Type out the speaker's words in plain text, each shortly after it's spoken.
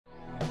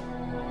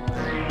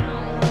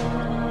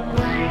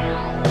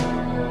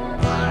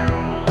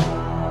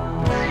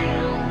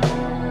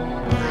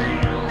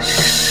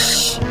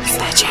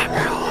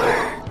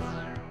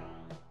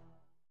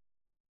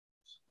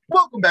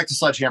Welcome back to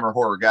Sledgehammer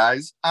Horror,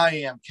 guys. I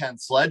am Ken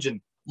Sledge,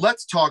 and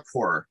let's talk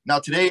horror. Now,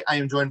 today I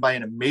am joined by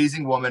an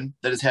amazing woman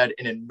that has had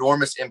an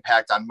enormous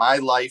impact on my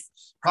life,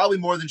 probably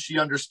more than she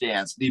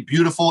understands. The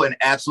beautiful and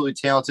absolutely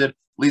talented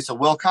Lisa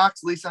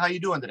Wilcox. Lisa, how you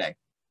doing today?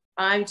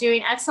 I'm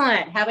doing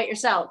excellent. How about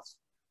yourself?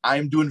 I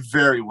am doing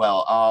very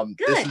well.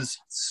 This is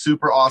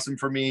super awesome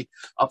for me.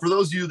 For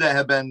those of you that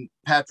have been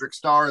Patrick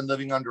Star and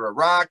Living Under a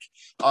Rock,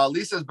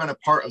 Lisa has been a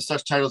part of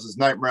such titles as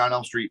Nightmare on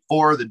Elm Street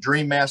 4, The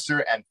Dream Master,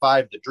 and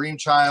 5, The Dream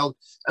Child,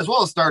 as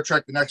well as Star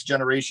Trek, The Next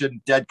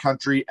Generation, Dead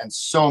Country, and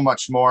so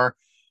much more.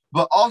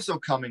 But also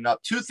coming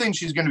up, two things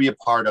she's going to be a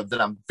part of that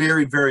I'm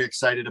very, very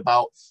excited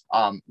about.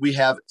 We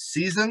have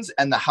Seasons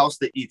and The House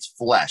That Eats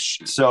Flesh.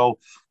 So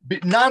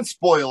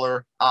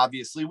non-spoiler,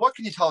 obviously, what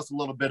can you tell us a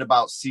little bit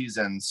about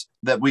Seasons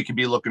that we could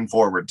be looking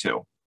forward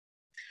to?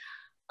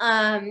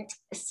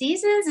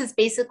 Seasons is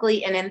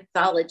basically an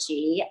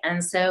anthology.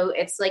 And so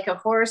it's like a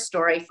horror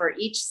story for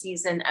each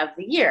season of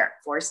the year,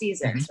 4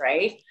 seasons,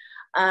 right?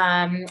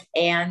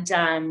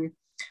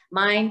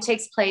 Mine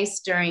takes place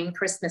during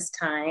Christmas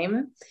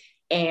time.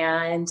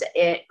 And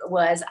it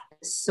was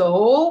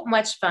so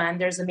much fun.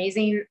 There's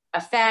amazing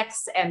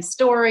effects and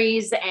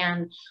stories.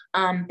 And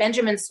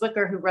Benjamin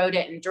Swicker, who wrote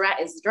it and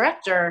is the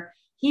director,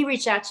 he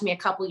reached out to me a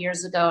couple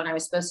years ago, and I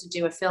was supposed to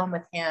do a film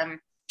with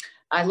him.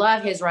 I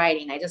love his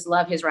writing. I just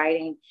love his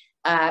writing.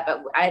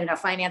 But I don't know,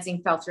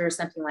 financing fell through or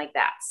something like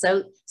that.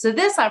 So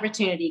this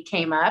opportunity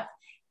came up,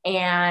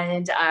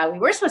 and we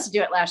were supposed to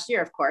do it last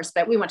year, of course,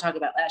 but we won't talk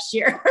about last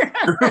year.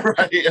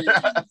 Right.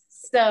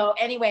 So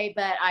anyway,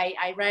 but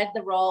I read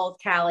the role of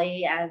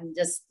Callie and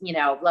just,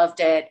 loved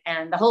it.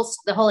 And the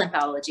whole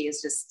anthology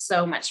is just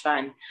so much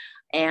fun.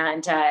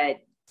 And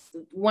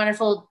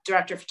wonderful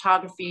director of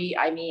photography.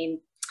 I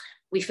mean,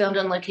 we filmed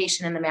on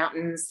location in the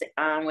mountains,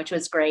 which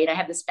was great. I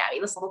had this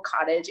fabulous little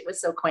cottage. It was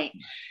so quaint.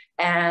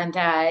 And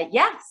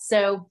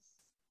so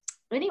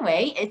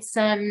anyway, it's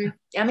I'm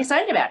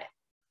excited about it.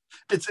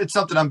 It's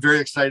something I'm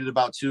very excited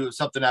about too. It's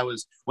something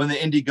when the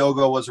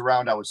Indiegogo was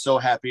around, I was so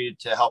happy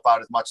to help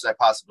out as much as I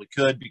possibly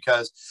could,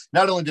 because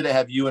not only did it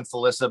have you and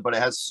Felissa, but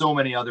it has so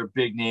many other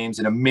big names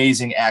and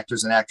amazing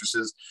actors and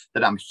actresses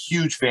that I'm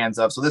huge fans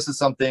of. So this is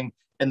something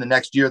in the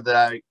next year that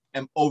I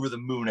am over the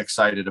moon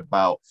excited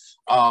about.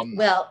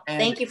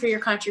 Thank you for your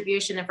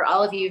contribution and for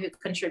all of you who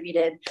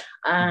contributed.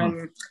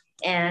 So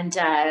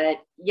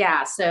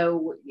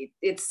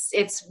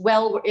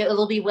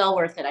it'll be well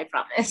worth it, I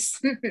promise.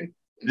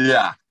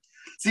 Yeah.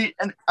 See,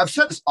 and I've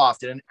said this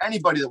often, and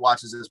anybody that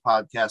watches this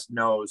podcast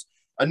knows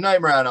A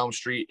Nightmare on Elm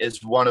Street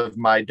is one of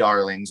my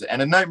darlings,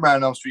 and A Nightmare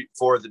on Elm Street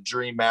 4, The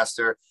Dream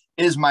Master,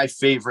 is my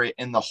favorite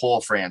in the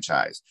whole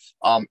franchise.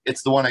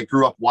 It's the one I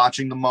grew up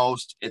watching the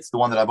most. It's the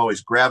one that I've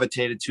always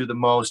gravitated to the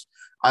most.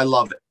 I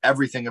love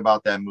everything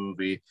about that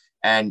movie,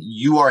 and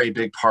you are a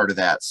big part of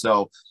that.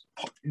 So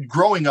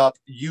growing up,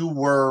 you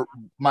were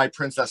my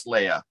Princess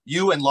Leia.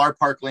 You and Lar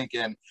Park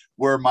Lincoln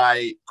were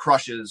my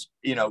crushes,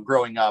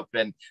 growing up,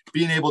 and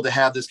being able to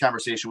have this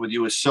conversation with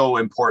you is so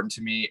important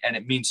to me. And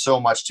it means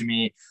so much to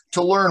me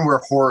to learn where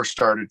horror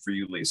started for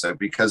you, Lisa,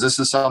 because this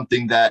is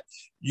something that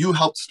you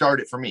helped start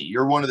it for me.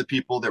 You're one of the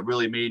people that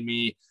really made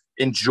me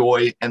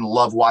enjoy and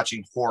love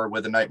watching horror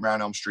with A Nightmare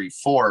on Elm Street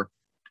 4.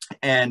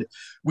 And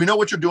we know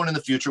what you're doing in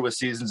the future with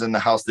Seasons and The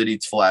House That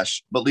Eats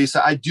Flesh. But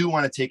Lisa, I do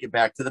want to take it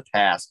back to the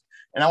past.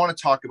 And I want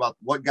to talk about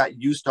what got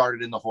you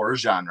started in the horror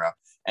genre.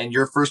 And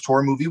your first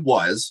horror movie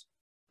was?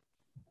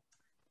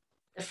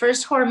 The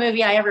first horror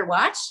movie I ever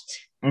watched?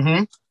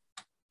 Mm-hmm.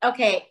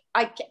 Okay.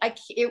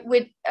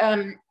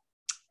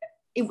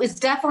 It was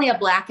definitely a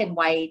black and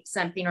white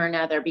something or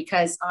another,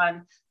 because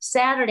on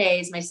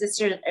Saturdays, my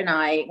sister and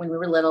I, when we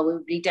were little, we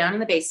would be down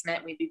in the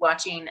basement. We'd be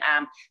watching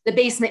the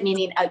basement,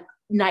 meaning a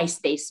nice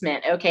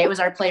basement. Okay. It was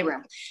our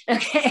playroom.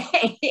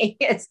 Okay.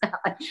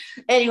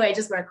 Anyway,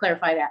 just want to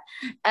clarify that.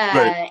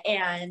 Right.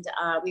 And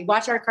we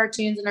watch our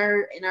cartoons in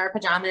our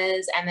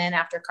pajamas. And then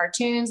after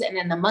cartoons, and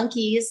then the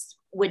monkeys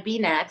would be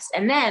next.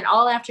 And then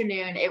all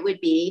afternoon, it would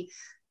be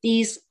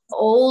these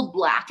old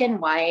black and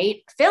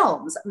white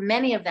films.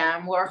 Many of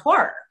them were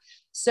horror.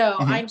 So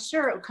I'm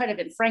sure it could have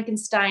been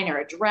Frankenstein or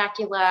a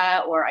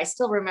Dracula, or I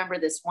still remember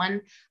this one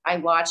I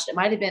watched. It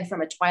might've been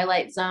from a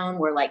Twilight Zone,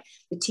 where like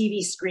the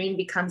TV screen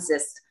becomes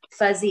this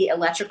fuzzy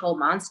electrical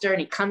monster and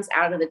he comes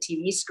out of the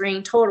TV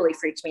screen. Totally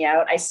freaked me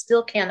out. I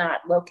still cannot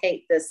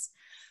locate this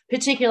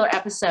particular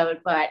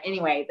episode, but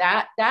anyway,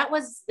 that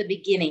was the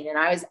beginning. And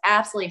I was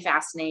absolutely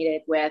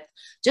fascinated with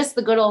just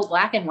the good old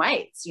black and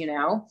whites,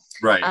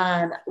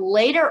 Right.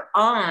 Later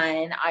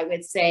on, I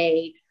would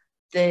say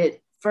the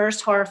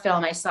first horror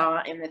film I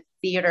saw in the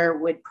theater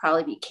would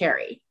probably be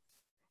Carrie.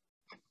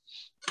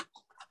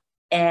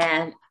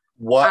 And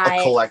what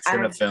a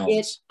collection of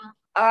films.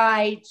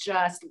 I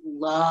just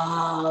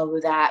love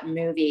that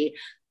movie.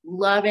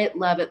 Love it,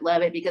 love it,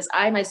 love it. Because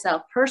I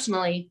myself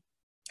personally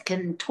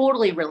can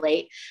totally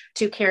relate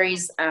to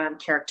Carrie's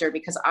character,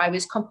 because I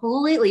was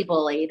completely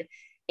bullied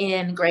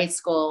in grade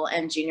school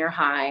and junior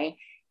high.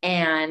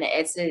 And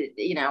it's a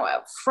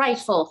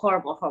frightful,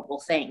 horrible, horrible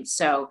thing.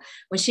 So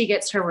when she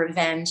gets her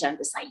revenge, I'm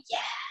just like,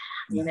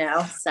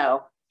 yeah,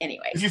 so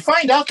anyway. If you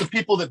find out the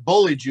people that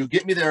bullied you,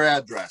 get me their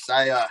address.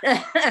 I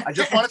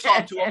just want to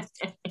talk to them.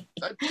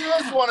 I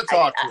just want to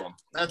talk to them.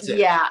 That's it.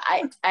 Yeah,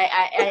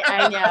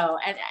 I know.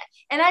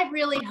 And I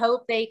really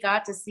hope they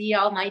got to see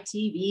all my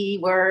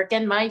TV work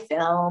and my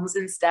films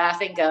and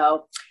stuff and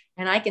go,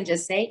 and I can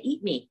just say,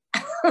 eat me.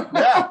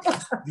 Yeah,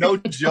 no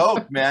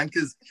joke, man.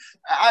 Because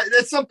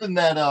that's something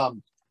that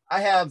I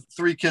have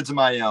 3 kids of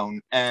my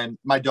own, and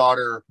my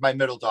daughter, my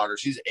middle daughter,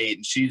 she's 8,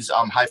 and she's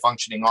high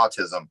functioning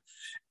autism,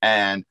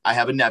 and I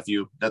have a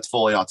nephew that's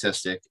fully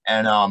autistic,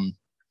 and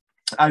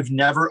I've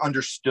never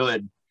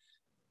understood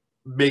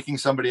making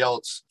somebody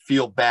else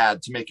feel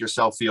bad to make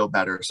yourself feel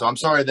better. So I'm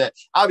sorry that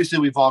obviously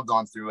we've all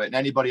gone through it, and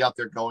anybody out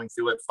there going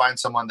through it, find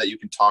someone that you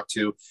can talk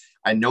to.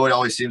 I know it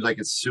always seems like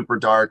it's super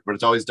dark, but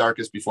it's always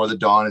darkest before the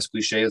dawn, as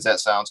cliche as that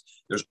sounds.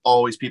 There's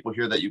always people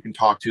here that you can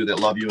talk to that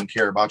love you and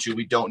care about you.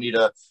 We don't need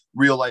a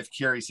real life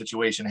Carrie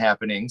situation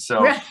happening.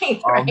 So right.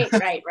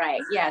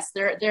 Yes,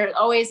 there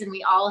always, and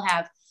we all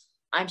have,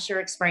 I'm sure,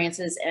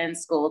 experiences in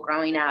school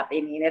growing up.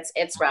 I mean,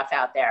 it's rough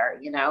out there,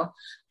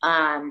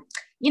 and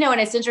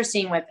it's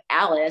interesting with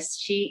Alice.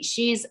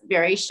 She's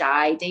very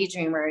shy,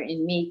 daydreamer,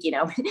 and meek,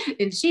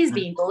 and she's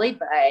being bullied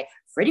by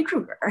Freddy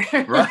Krueger.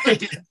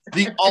 Right.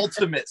 The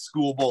ultimate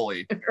school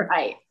bully.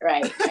 Right.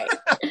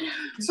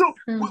 So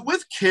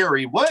with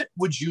Carrie, what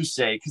would you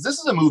say? Because this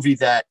is a movie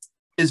that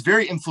is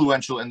very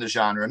influential in the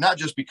genre, not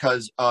just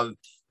because of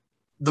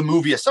the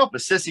movie itself,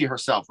 but Sissy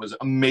herself was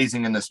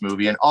amazing in this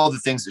movie and all the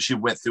things that she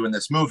went through in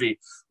this movie.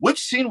 Which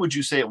scene would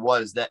you say it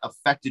was that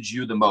affected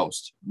you the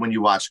most when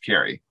you watched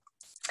Carrie?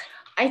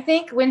 I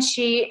think when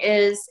she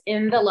is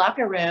in the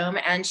locker room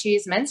and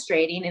she's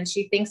menstruating and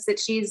she thinks that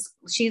she's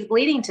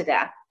bleeding to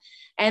death,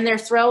 and they're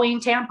throwing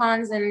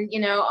tampons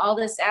and all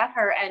this at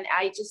her, and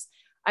I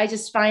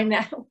just find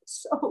that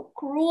so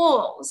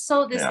cruel.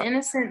 So this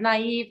innocent,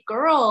 naive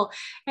girl,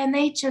 and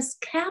they just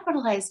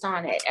capitalized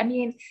on it. I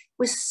mean, it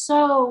was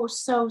so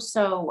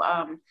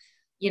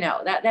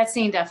that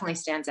scene definitely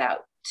stands out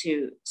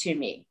to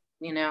me.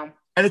 And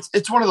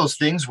it's one of those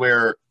things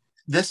where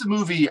this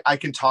movie I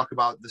can talk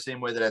about the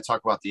same way that I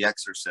talk about The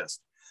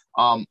Exorcist.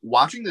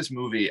 Watching this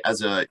movie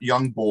as a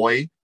young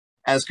boy,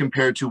 as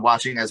compared to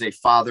watching as a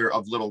father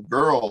of little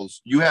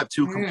girls, you have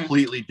 2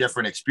 completely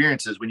different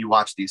experiences when you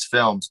watch these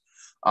films.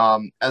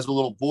 As a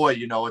little boy,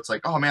 it's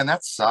like, oh man,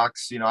 that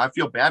sucks. I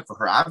feel bad for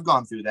her. I've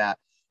gone through that.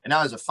 And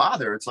now as a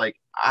father, it's like,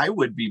 I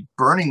would be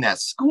burning that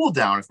school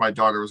down if my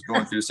daughter was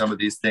going through some of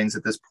these things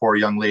that this poor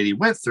young lady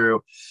went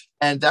through.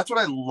 And that's what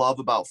I love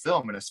about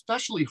film, and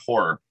especially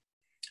horror.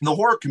 The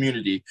horror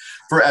community,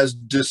 for as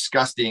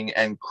disgusting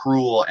and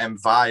cruel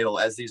and vile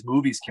as these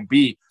movies can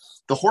be,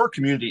 the horror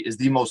community is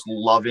the most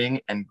loving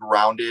and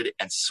grounded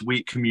and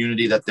sweet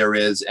community that there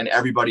is. And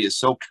everybody is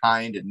so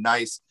kind and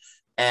nice.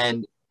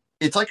 And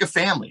it's like a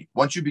family.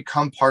 Once you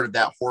become part of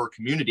that horror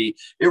community,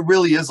 it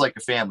really is like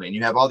a family. And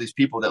you have all these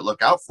people that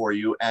look out for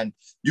you, and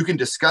you can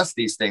discuss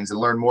these things and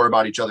learn more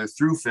about each other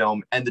through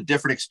film and the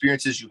different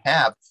experiences you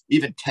have,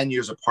 even 10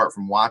 years apart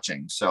from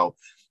watching. So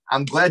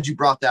I'm glad you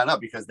brought that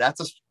up, because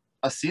that's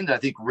a scene that I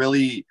think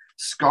really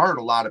scarred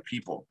a lot of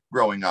people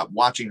growing up,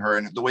 watching her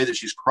and the way that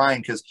she's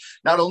crying, because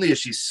not only is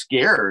she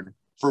scared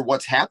for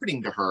what's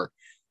happening to her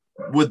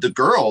with the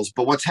girls,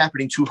 but what's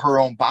happening to her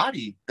own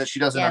body that she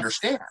doesn't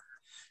understand.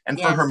 And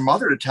for her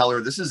mother to tell her,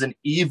 this is an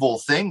evil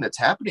thing that's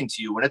happening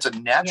to you, when it's a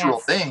natural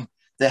thing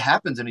that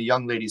happens in a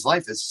young lady's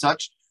life, is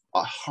such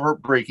a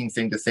heartbreaking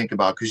thing to think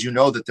about, because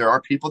that there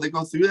are people that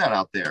go through that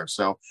out there.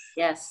 So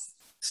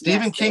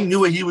Stephen King knew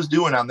what he was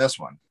doing on this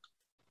one.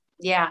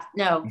 Yeah,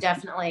 no,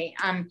 definitely.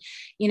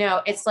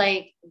 It's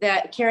like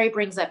that Carrie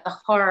brings up the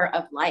horror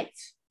of life.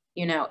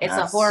 It's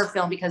a horror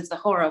film because the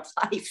horror of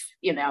life,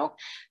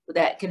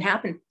 that can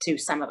happen to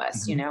some of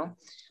us,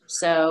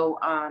 So,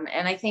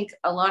 and I think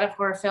a lot of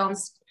horror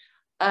films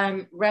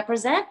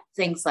represent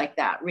things like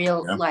that,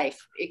 real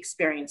life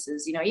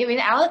experiences. Even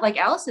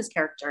Alice's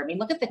character. I mean,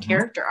 look at the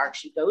character arc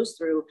she goes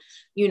through,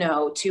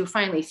 to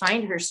finally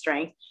find her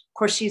strength. Of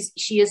course,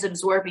 she is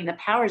absorbing the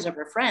powers of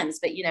her friends,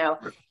 but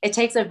it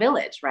takes a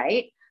village,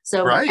 right?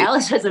 So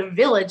Alice has a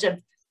village of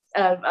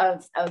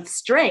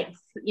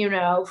strength,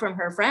 from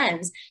her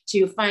friends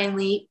to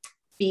finally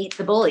beat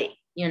the bully,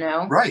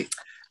 Right.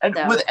 And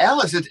with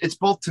Alice, it's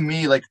both to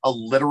me like a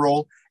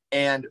literal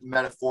and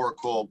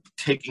metaphorical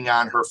taking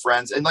on her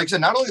friends. And like I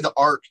said, not only the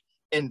arc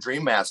in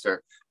Dream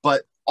Master,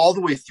 but all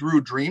the way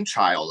through Dream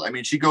Child. I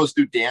mean, she goes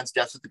through Dan's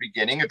death at the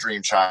beginning of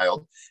Dream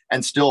Child,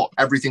 and still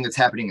everything that's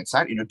happening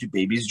inside, do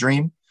babies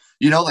dream?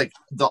 Like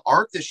the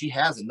arc that she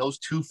has in those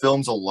 2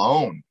 films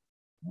alone.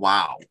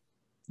 Wow.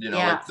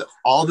 Like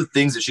all the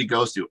things that she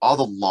goes through, all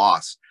the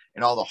loss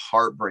and all the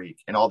heartbreak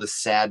and all the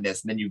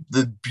sadness. And then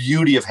the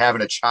beauty of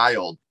having a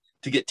child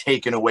to get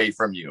taken away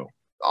from you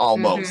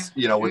almost,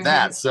 with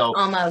that. So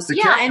almost.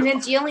 And then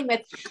dealing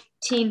with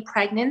teen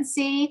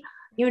pregnancy,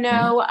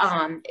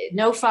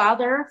 no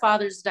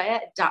father's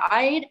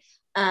died.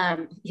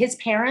 His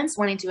parents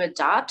wanting to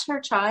adopt her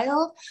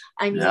child.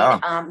 I mean,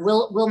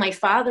 will my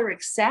father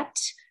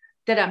accept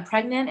that I'm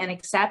pregnant and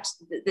accept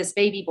this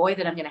baby boy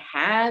that I'm going to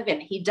have.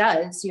 And he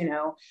does,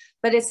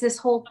 but it's this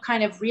whole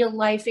kind of real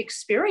life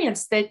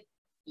experience that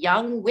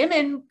young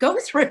women go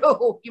through,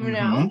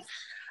 Mm-hmm.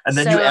 And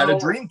then you add a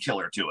dream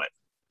killer to it.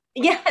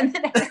 Yeah, and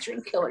then add a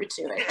dream killer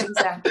to it.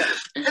 Exactly.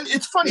 And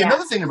it's funny.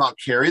 Another thing about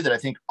Carrie that I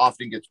think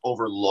often gets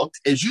overlooked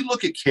is you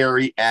look at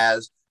Carrie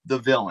as the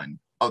villain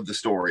of the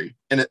story,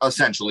 and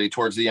essentially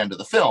towards the end of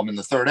the film in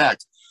the third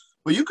act.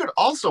 But you could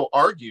also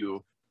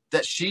argue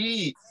that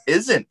she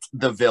isn't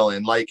the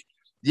villain. Like,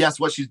 yes,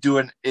 what she's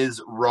doing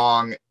is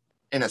wrong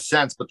in a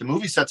sense, but the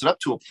movie sets it up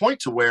to a point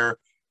to where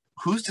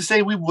who's to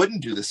say we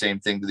wouldn't do the same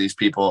thing to these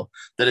people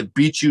that have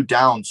beat you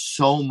down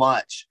so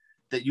much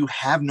that you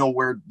have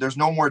there's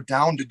no more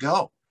down to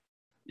go.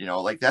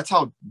 Like that's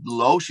how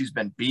low she's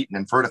been beaten.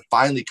 And for her to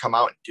finally come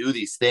out and do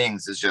these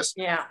things is just,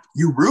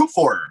 you root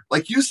for her.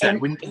 Like you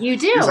said, when you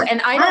do. Like,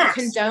 and I don't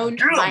condone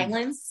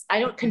violence. I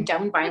don't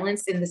condone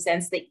violence in the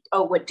sense that,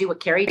 do what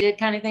Carrie did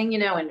kind of thing,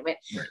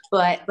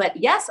 but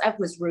yes, I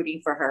was rooting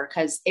for her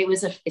because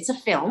it's a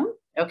film.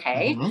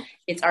 Okay. Mm-hmm.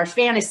 It's our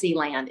fantasy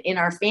land. In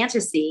our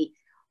fantasy,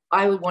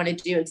 I would want to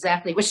do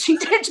exactly what she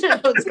did to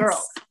those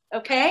girls.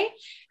 Okay.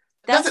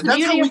 That's the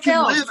beauty of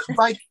film.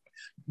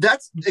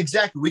 That's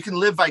exactly, we can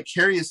live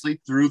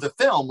vicariously through the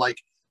film. Like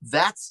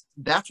that's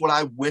what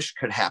I wish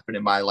could happen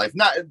in my life.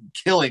 Not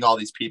killing all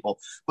these people,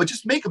 but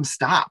just make them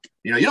stop.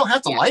 You don't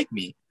have to like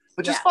me,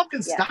 but just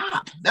fucking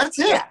stop. That's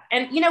it. Yeah.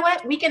 And you know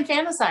what? We can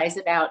fantasize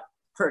about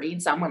hurting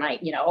someone.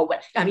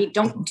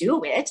 Don't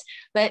do it,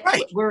 but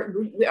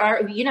we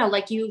are,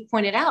 like you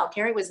pointed out,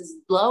 Carrie was as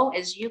low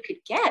as you could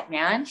get,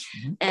 man.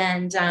 Mm-hmm.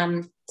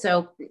 And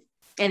so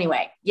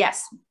anyway,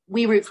 yes,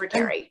 we root for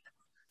Carrie.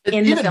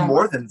 And even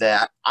more than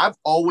that, I've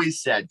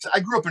always said,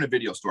 I grew up in a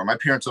video store. My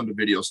parents owned a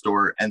video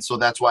store. And so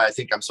that's why I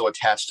think I'm so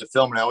attached to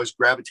film. And I always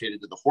gravitated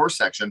to the horror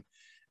section.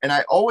 And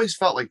I always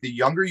felt like the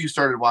younger you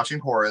started watching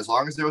horror, as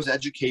long as there was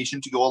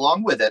education to go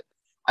along with it,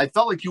 I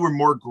felt like you were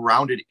more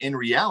grounded in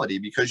reality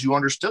because you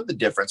understood the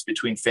difference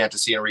between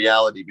fantasy and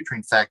reality,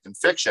 between fact and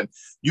fiction.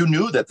 You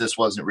knew that this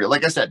wasn't real.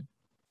 Like I said,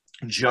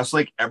 just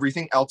like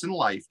everything else in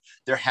life,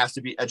 there has to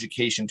be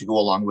education to go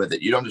along with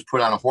it. You don't just put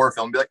on a horror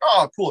film and be like,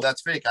 oh, cool,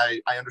 that's fake. I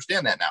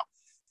understand that now.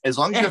 As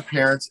long as you have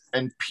parents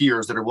and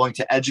peers that are willing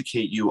to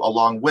educate you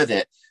along with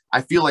it,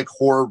 I feel like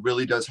horror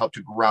really does help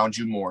to ground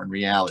you more in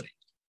reality.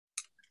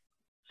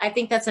 I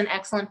think that's an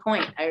excellent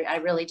point. I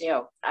really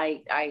do.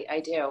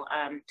 I do.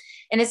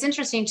 And it's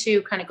interesting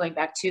too, kind of going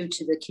back to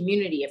the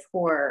community of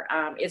horror.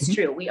 It's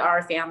true. We are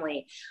a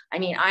family. I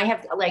mean, I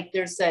have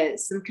there's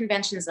some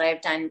conventions that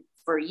I've done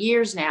for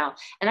years now.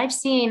 And I've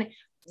seen,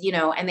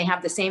 and they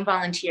have the same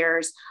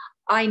volunteers.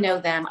 I know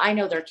them. I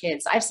know their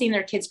kids. I've seen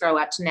their kids grow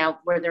up to now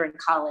where they're in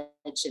college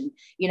and,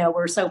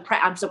 we're so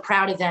proud. I'm so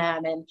proud of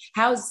them. And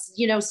how's,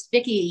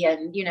 Vicky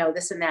and,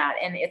 this and that.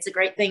 And it's a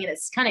great thing. And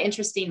it's kind of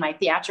interesting. My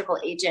theatrical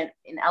agent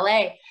in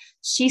LA,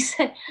 she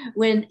said,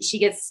 when she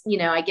gets,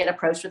 I get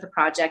approached with a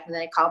project and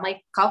then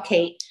I call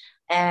Kate,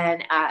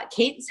 and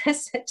Kate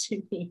said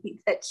to me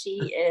that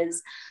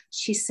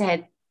she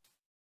said,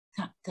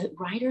 the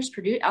writers,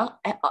 produce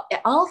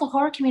all the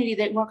horror community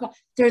that work on,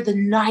 they're the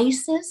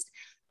nicest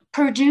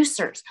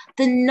producers,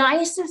 the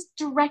nicest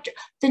director,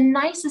 the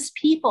nicest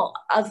people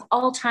of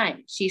all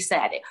time, she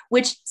said,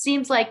 which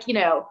seems like,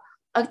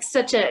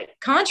 such a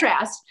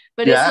contrast,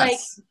 but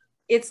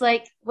it's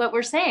like what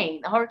we're saying.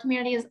 The horror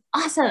community is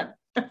awesome.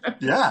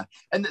 Yeah.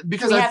 And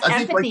because I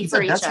think like you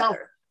said, that's how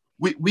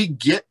we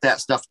get that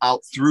stuff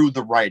out through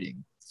the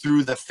writing,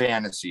 through the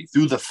fantasy,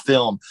 through the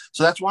film.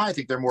 So that's why I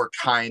think they're more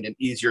kind and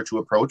easier to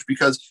approach,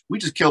 because we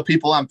just kill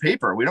people on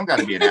paper. We don't got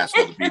to be an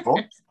asshole to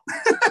people.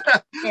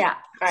 Yeah.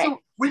 Right. So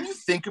when you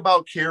think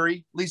about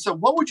Carrie, Lisa,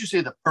 what would you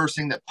say the first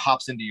thing that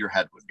pops into your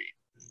head would be?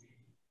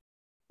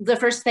 The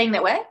first thing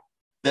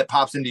that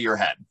pops into your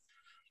head.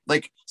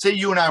 Like, say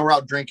you and I were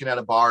out drinking at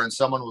a bar and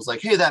someone was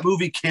like, hey, that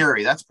movie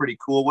Carrie, that's pretty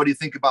cool. What do you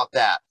think about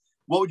that?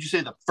 What would you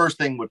say the first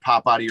thing would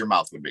pop out of your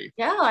mouth would be?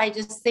 Yeah, I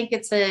just think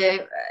it's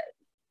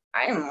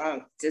I don't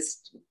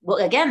know,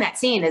 again, that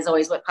scene is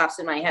always what pops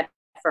in my head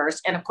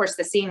first. And of course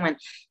the scene when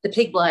the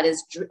pig blood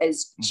is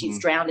she's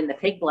drowned in the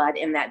pig blood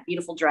in that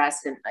beautiful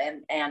dress,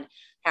 and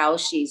how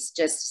she's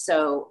just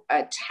so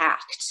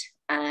attacked,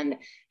 and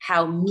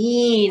how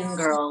mean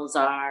girls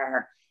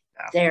are.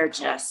 They're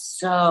just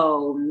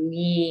so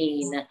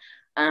mean.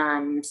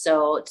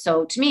 So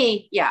to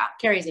me, yeah,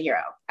 Carrie's a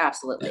hero.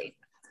 Absolutely.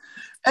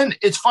 And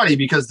it's funny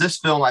because this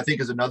film, I think,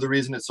 is another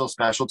reason it's so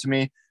special to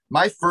me.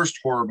 My first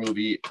horror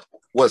movie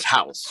was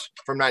House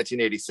from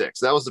 1986.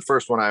 That was the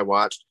first one I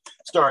watched,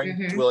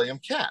 starring William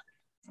Katt.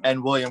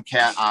 And William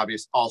Katt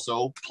obviously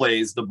also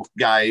plays the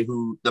guy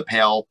who the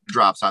pail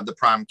drops on, the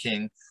prom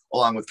king,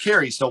 along with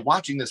Carrie. So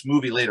watching this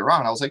movie later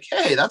on, I was like,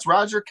 hey, that's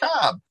Roger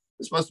Cobb.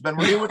 This must have been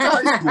where he went to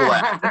high school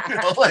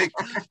at. Like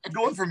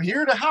going from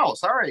here to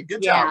House. All right,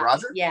 good job,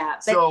 Roger. Yeah.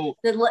 So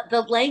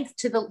the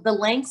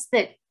lengths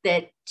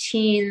that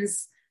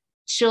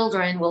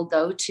children will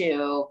go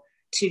to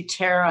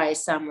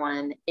terrorize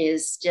someone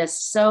is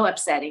just so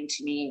upsetting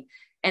to me.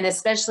 And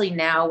especially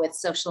now with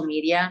social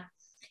media,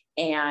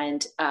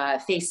 and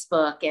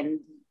Facebook and,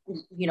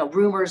 you know,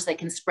 rumors that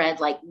can spread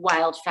like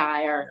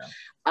wildfire.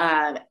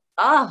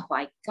 Oh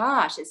my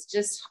gosh,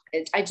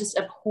 I just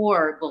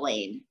abhor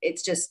bullying.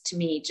 It's just, to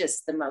me,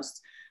 just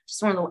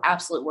one of the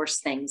absolute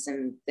worst things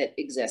that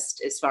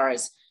exist as far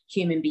as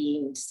human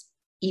beings,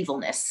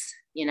 evilness,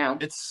 you know.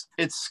 It's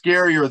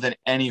scarier than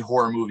any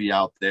horror movie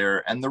out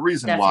there. And the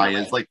reason why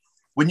is, like,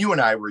 when you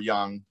and I were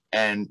young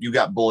and you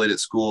got bullied at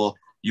school,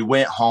 you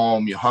went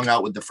home, you hung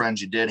out with the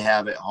friends you did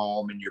have at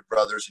home and your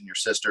brothers and your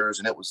sisters,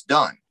 and it was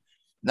done.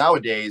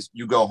 Nowadays,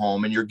 you go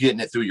home and you're getting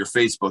it through your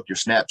Facebook, your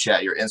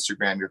Snapchat, your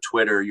Instagram, your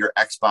Twitter, your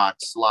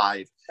Xbox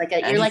Live.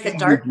 You're like a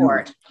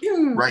dartboard.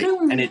 Right.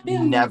 And it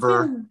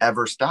never,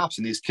 ever stops.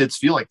 And these kids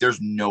feel like there's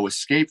no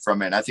escape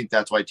from it. And I think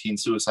that's why teen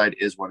suicide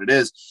is what it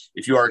is.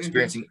 If you are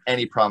experiencing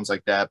any problems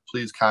like that,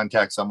 please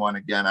contact someone.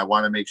 Again, I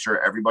want to make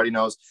sure everybody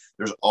knows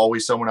there's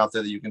always someone out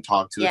there that you can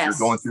talk to. If you're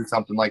going through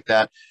something like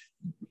that.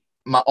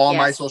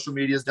 My social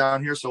media is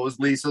down here. So is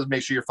Lisa's.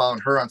 Make sure you're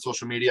following her on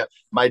social media.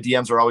 My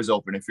DMs are always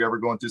open. If you're ever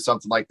going through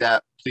something like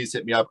that, please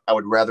hit me up. I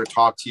would rather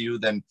talk to you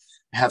than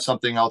have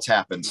something else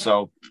happen.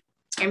 So,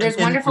 and there's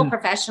wonderful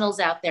professionals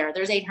out there.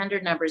 There's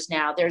 800 numbers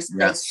now. There's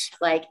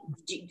like,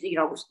 you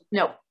know,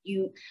 no,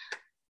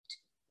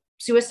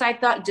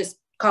 suicide thought, just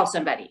call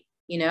somebody,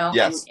 you know,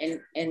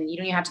 and you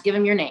don't even have to give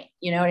them your name.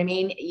 You know what I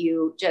mean?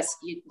 You just,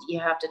 you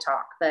have to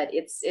talk, but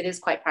it is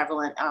quite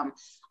prevalent. I'm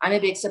a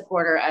big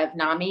supporter of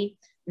NAMI,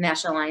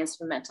 National Alliance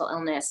for Mental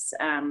Illness.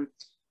 And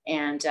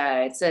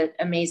it's an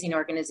amazing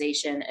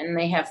organization. And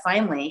they have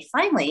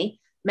finally,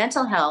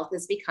 mental health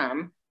has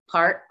become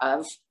part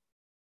of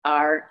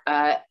our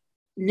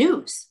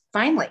news.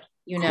 Finally,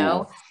 you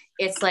know,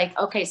 it's like,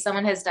 okay,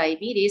 someone has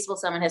diabetes. Well,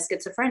 someone has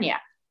schizophrenia.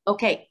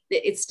 Okay.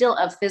 It's still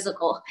a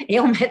physical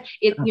ailment,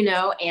 you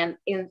know, and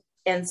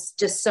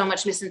just so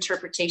much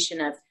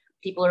misinterpretation of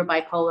people who are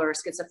bipolar or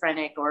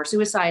schizophrenic or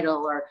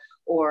suicidal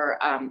or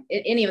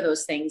any of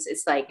those things.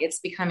 It's like, it's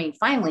becoming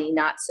finally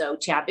not so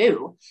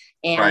taboo.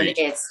 And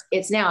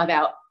it's now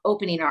about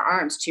opening our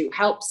arms to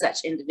help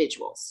such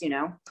individuals, you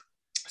know?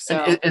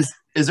 So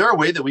is there a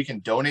way that we can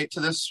donate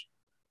to this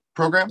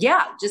program?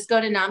 Yeah, just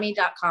go to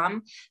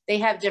NAMI.com. They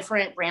have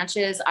different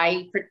branches.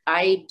 I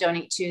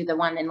donate to the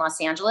one in Los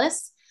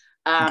Angeles,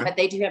 but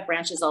they do have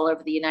branches all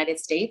over the United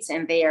States,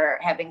 and they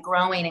have been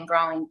growing and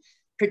growing,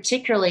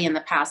 particularly in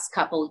the past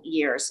couple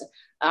years.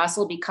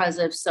 Also because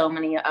of so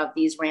many of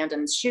these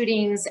random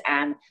shootings,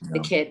 and the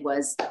kid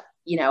was,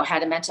 you know,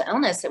 had a mental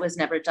illness that was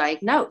never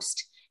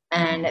diagnosed.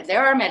 And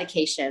there are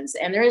medications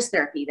and there is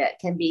therapy that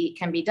can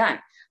be done.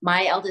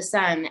 My eldest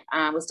son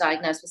was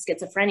diagnosed with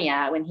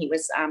schizophrenia when he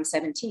was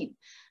 17.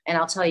 And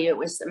I'll tell you, it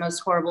was the most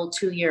horrible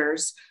 2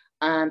 years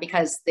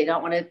because they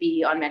don't want to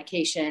be on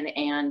medication.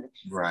 And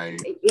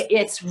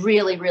it's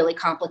really, really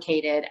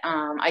complicated.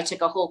 I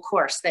took a whole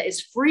course that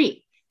is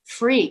free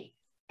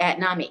at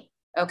NAMI.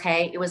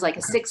 Okay. It was like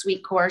a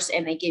 6-week course,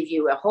 and they give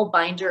you a whole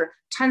binder,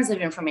 tons of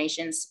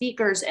information,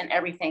 speakers and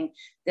everything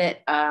that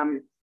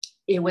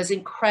it was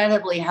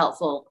incredibly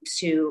helpful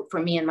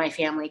for me and my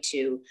family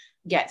to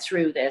get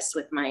through this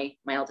with my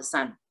eldest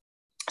son.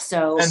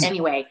 So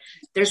anyway,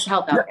 there's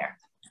help out there.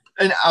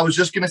 And I was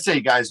just going to say,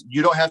 guys,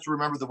 you don't have to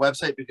remember the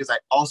website because I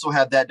also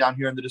have that down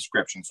here in the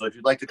description. So if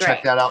you'd like to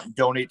check that out and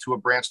donate to a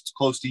branch that's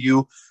close to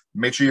you,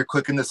 make sure you're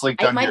clicking this link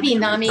down here. It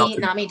might be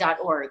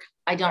NAMI.org.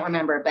 I don't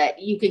remember,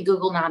 but you can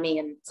Google NAMI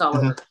and it's all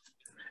over.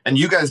 And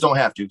you guys don't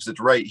have to because it's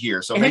right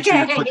here. So make sure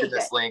you're clicking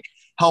this link.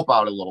 Help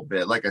out a little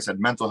bit. Like I said,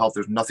 mental health,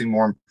 there's nothing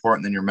more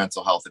important than your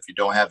mental health. If you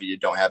don't have it, you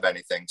don't have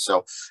anything.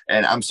 So,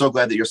 and I'm so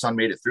glad that your son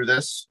made it through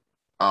this.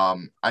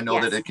 I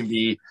know that it can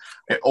be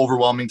an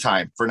overwhelming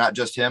time for not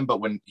just him,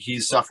 but when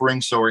he's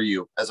suffering, so are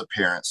you as a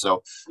parent.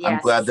 So I'm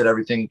glad that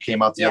everything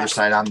came out the other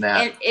side on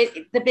that.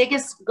 And the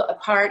biggest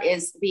part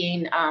is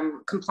being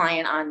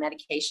compliant on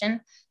medication.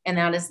 And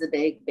that is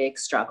the big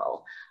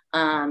struggle.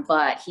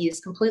 But he is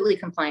completely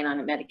compliant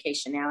on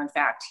medication now. In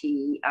fact,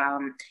 he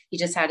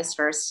just had his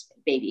first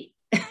baby.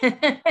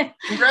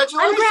 Congratulations.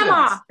 I'm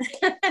grandma.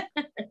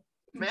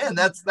 Man,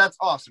 that's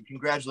awesome.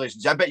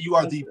 Congratulations. I bet you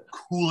are the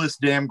coolest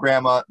damn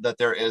grandma that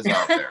there is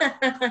out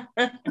there.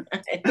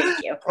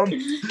 Thank you.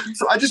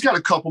 So I just got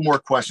a couple more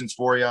questions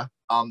for you.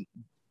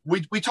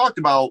 We talked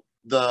about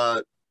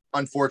the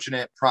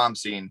unfortunate prom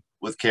scene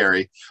with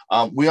Carrie.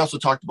 We also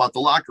talked about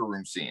the locker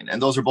room scene,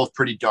 and those are both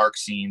pretty dark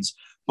scenes.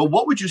 But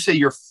what would you say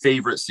your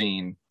favorite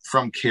scene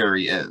from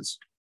Carrie is?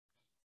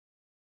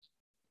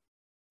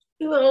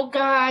 Oh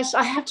gosh,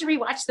 I have to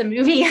rewatch the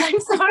movie. I'm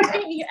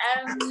sorry.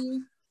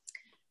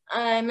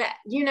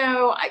 You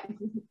know,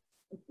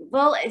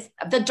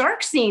 the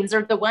dark scenes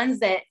are the ones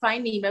that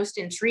find me most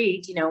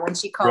intrigued. You know, when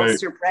she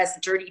calls her breast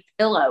dirty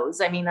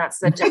pillows. I mean, that's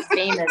such a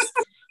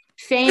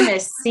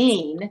famous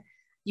scene.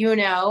 You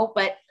know,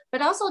 but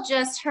also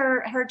just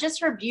her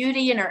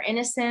beauty and her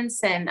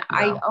innocence. And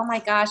oh my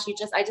gosh,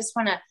 I just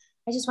want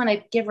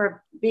to give her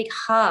a big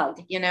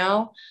hug. You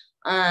know.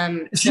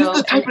 She's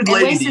the type of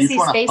lady that you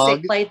want to hug.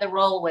 Spacek played the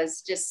role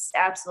was just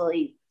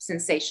absolutely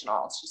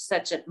sensational. She's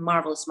such a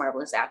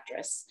marvelous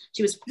actress.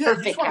 She was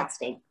perfect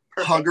casting.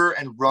 hug her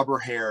and rub her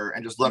hair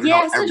and just let her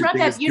know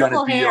everything is going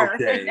to be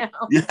okay.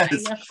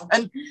 Yes.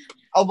 And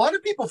a lot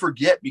of people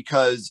forget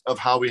because of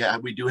how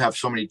we do have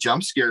so many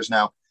jump scares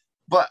now,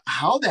 but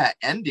how that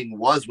ending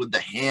was with the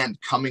hand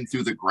coming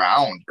through the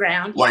ground.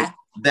 Like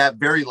that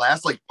very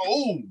last, like,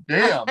 oh,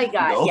 damn. Oh my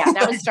God. Yeah,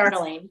 that was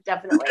startling.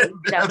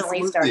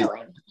 Definitely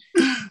startling.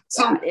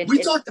 So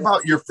we talked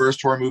about your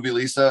first horror movie,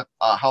 Lisa,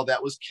 how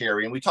that was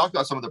Carrie, and we talked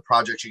about some of the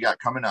projects you got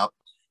coming up.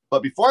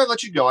 But before I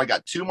let you go, I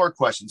got 2 more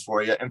questions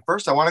for you. And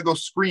first, I want to go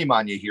scream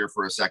on you here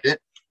for a second.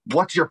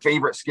 What's your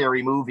favorite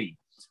scary movie?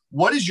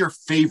 What is your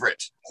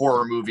favorite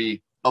horror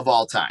movie of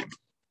all time?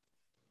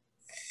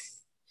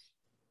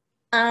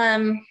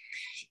 I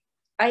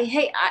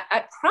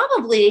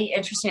probably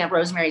interesting of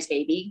Rosemary's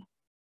Baby.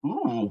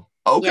 Ooh,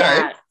 okay.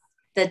 Yeah,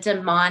 the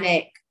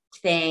demonic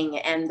thing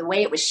and the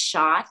way it was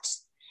shot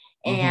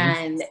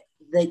and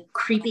the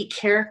creepy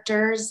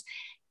characters,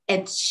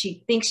 and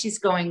she thinks she's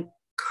going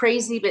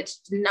crazy, but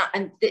not,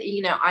 and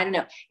you know, I don't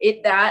know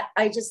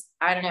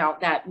I don't know,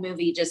 that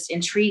movie just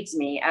intrigues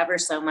me ever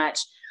so much.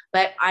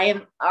 But I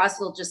am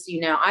also just, you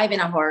know, I've been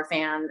a horror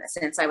fan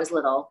since I was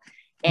little,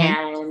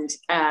 and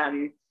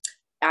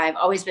I've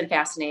always been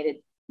fascinated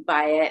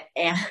by it.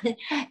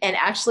 And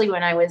actually,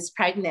 when I was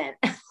pregnant,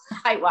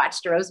 I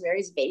watched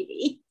Rosemary's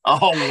Baby. Oh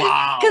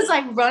wow! Because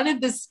I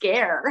wanted the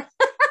scare.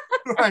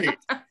 Right.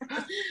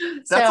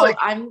 That's like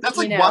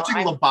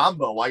watching La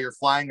Bamba while you're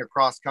flying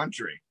across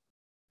country.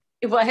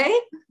 What?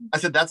 I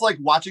said that's like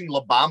watching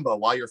La Bamba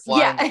while you're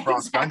flying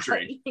across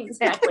country.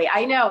 Exactly.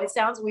 I know it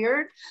sounds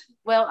weird.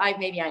 Well,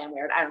 maybe I am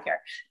weird. I don't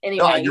care.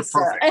 Anyway, no, you're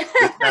perfect.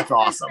 That's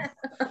awesome.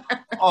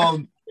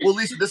 Well,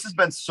 Lisa, this has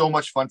been so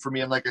much fun for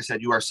me. And like I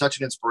said, you are such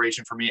an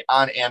inspiration for me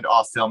on and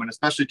off film, and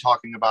especially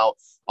talking about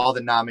all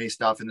the NAMI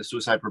stuff and the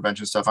suicide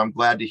prevention stuff. I'm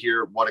glad to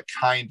hear what a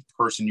kind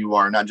person you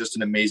are, not just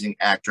an amazing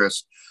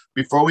actress.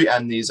 Before we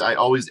end these, I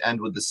always end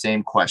with the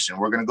same question.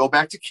 We're going to go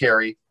back to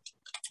Carrie,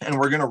 and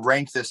we're going to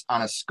rank this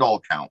on a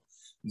skull count.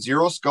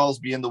 0 skulls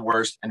being the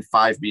worst and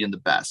 5 being the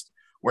best.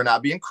 We're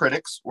not being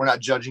critics. We're not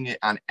judging it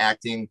on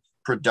acting,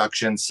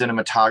 production,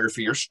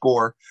 cinematography, or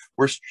score.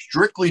 We're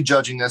strictly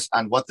judging this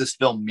on what this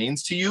film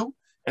means to you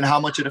and how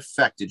much it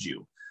affected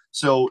you.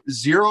 So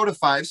 0 to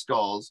 5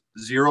 skulls,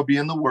 0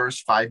 being the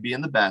worst, 5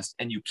 being the best,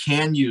 and you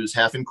can use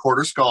half and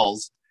quarter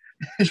skulls.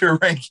 Your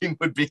ranking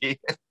would be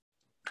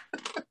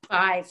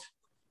 5.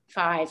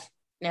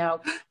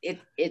 No,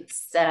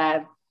 it's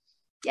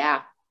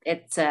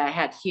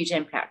had huge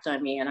impact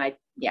on me, and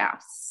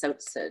so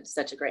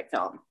such a great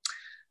film.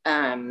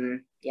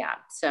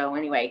 So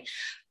anyway,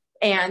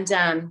 and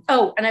and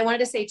I wanted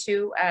to say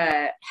too,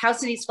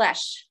 House That Eats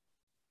Flesh.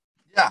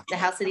 Yeah, The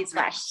House That Eats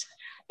Flesh.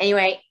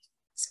 Anyway,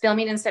 it's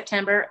filming in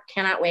September.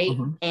 Cannot wait.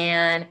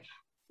 And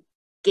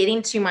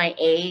getting to my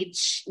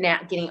age now,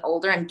 getting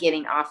older, I'm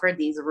getting offered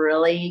these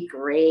really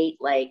great,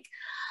 like,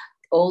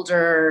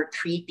 older,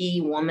 creepy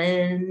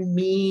woman,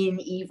 mean,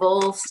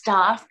 evil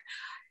stuff.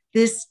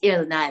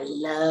 And I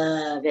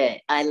love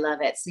it.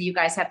 So you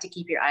guys have to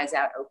keep your eyes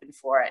out open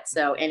for it.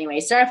 So anyway,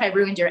 sorry if I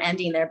ruined your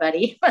ending there,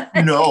 buddy.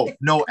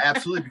 No,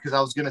 absolutely. Because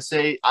I was going to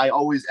say, I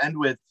always end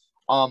with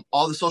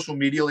all the social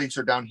media links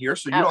are down here.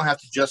 So you don't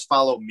have to just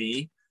follow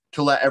me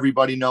to let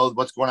everybody know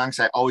what's going on, because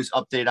I always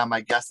update on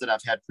my guests that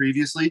I've had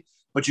previously.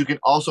 But you can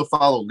also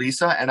follow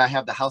Lisa, and I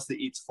have the House That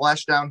Eats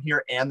Flesh down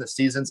here and the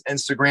season's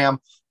Instagram.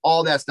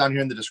 All that's down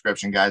here in the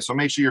description, guys. So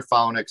make sure you're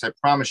following it, because I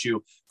promise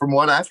you, from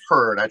what I've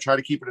heard, I try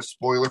to keep it as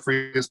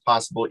spoiler-free as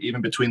possible,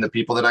 even between the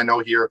people that I know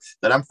here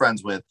that I'm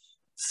friends with.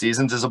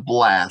 Seasons is a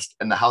blast,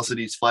 and the House That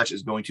Eats Flesh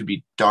is going to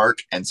be dark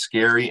and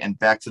scary and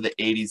back to the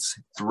 80s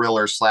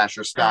thriller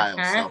slasher style.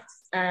 So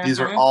these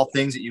are all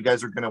things that you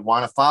guys are going to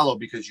want to follow,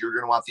 because you're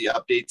going to want the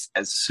updates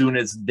as soon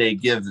as they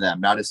give them,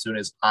 not as soon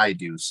as I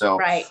do. So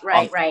right.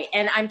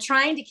 And I'm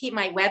trying to keep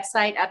my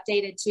website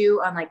updated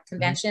too on like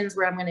conventions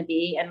where I'm going to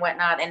be and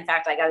whatnot. In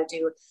fact, I got to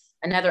do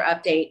another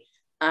update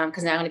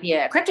because now I'm going to be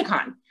at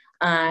CryptoCon,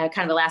 kind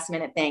of a last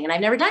minute thing. And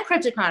I've never done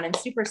CryptoCon. I'm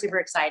super, super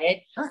excited.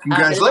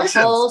 Congratulations. There's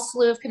a whole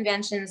slew of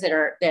conventions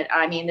they're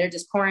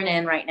just pouring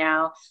in right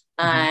now.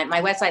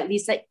 My website,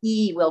 Lisa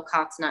E.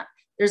 Wilcox,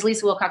 there's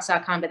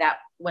lisawilcox.com, but that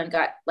one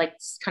got like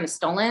kind of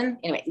stolen.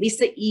 Anyway,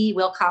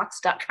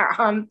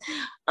 lisaewilcox.com,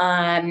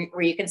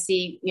 where you can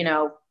see,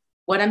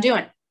 what I'm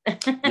doing.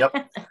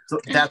 Yep. So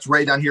that's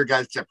right down here,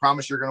 guys. I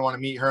promise you're going to want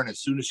to meet her. And as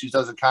soon as she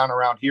does a con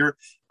around here,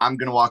 I'm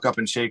going to walk up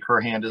and shake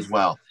her hand as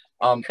well.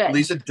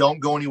 Lisa, don't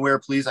go anywhere,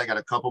 please. I got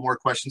a couple more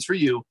questions for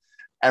you.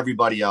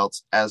 Everybody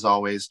else, as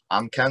always,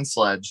 I'm Ken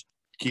Sledge.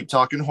 Keep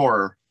talking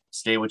horror.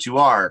 Stay what you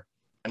are.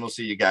 And we'll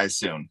see you guys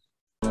soon.